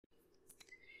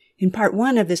In part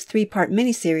 1 of this 3-part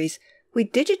mini-series, we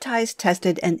digitized,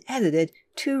 tested, and edited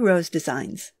 2 rose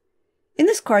designs. In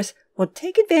this course, we'll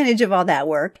take advantage of all that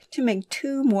work to make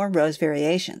 2 more rose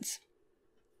variations.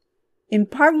 In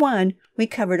part 1, we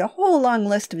covered a whole long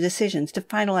list of decisions to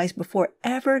finalize before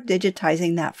ever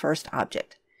digitizing that first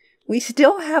object. We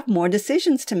still have more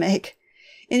decisions to make.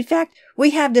 In fact,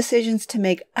 we have decisions to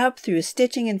make up through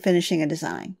stitching and finishing a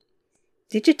design.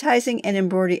 Digitizing and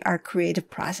embroidery are creative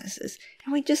processes,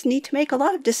 and we just need to make a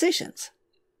lot of decisions.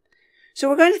 So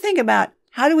we're going to think about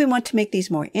how do we want to make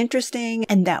these more interesting,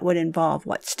 and that would involve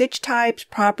what stitch types,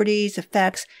 properties,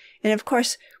 effects, and of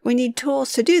course, we need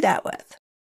tools to do that with.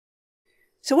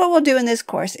 So what we'll do in this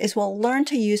course is we'll learn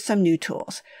to use some new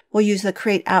tools. We'll use the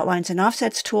Create Outlines and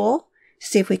Offsets tool,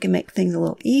 see if we can make things a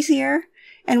little easier,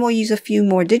 and we'll use a few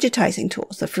more digitizing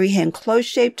tools, the Freehand Closed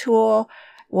Shape tool,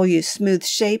 we'll use Smooth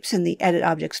Shapes in the Edit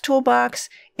Objects toolbox,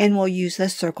 and we'll use the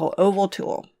Circle Oval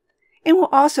tool. And we'll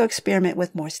also experiment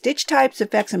with more stitch types,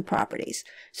 effects, and properties.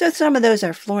 So some of those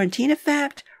are Florentine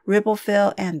effect, ripple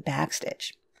fill, and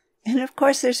backstitch. And of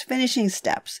course, there's finishing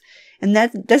steps. And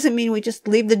that doesn't mean we just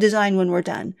leave the design when we're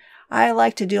done. I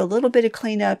like to do a little bit of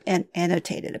cleanup and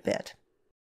annotate it a bit.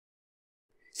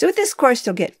 So with this course,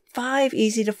 you'll get 5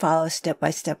 easy-to-follow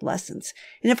step-by-step lessons.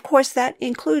 And of course, that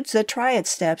includes the triad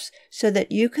steps so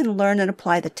that you can learn and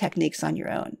apply the techniques on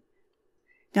your own.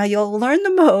 Now, you'll learn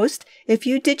the most if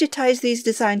you digitize these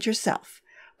designs yourself,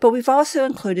 but we've also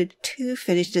included 2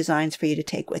 finished designs for you to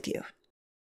take with you.